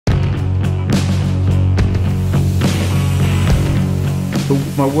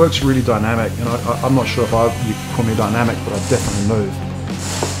my work's really dynamic, and I'm not sure if you could call me dynamic, but I definitely move.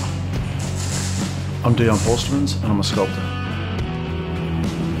 I'm Dion Horstmans, and I'm a sculptor.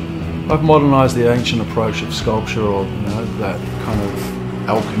 I've modernised the ancient approach of sculpture, or that kind of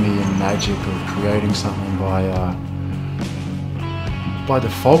alchemy and magic of creating something by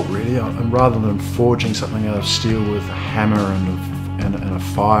default, really. And rather than forging something out of steel with a hammer and a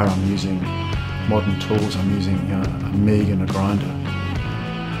fire, I'm using modern tools. I'm using a MIG and a grinder.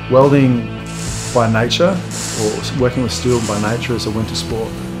 Welding by nature, or working with steel by nature, is a winter sport.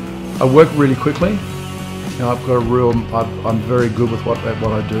 I work really quickly. I've got I'm very good with what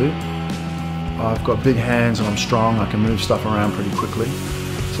I do. I've got big hands and I'm strong. I can move stuff around pretty quickly.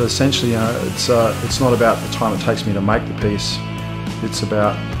 So essentially, it's not about the time it takes me to make the piece. It's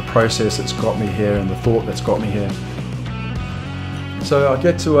about the process that's got me here and the thought that's got me here. So I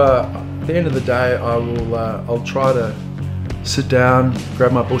get to at the end of the day, I'll try to sit down,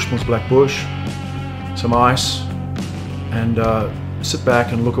 grab my Bushmills Black Bush, some ice, and sit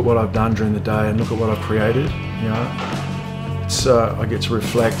back and look at what I've done during the day and look at what I've created. I get to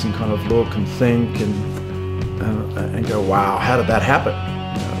reflect and kind of look and think and go, wow, how did that happen?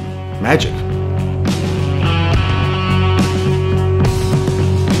 Magic.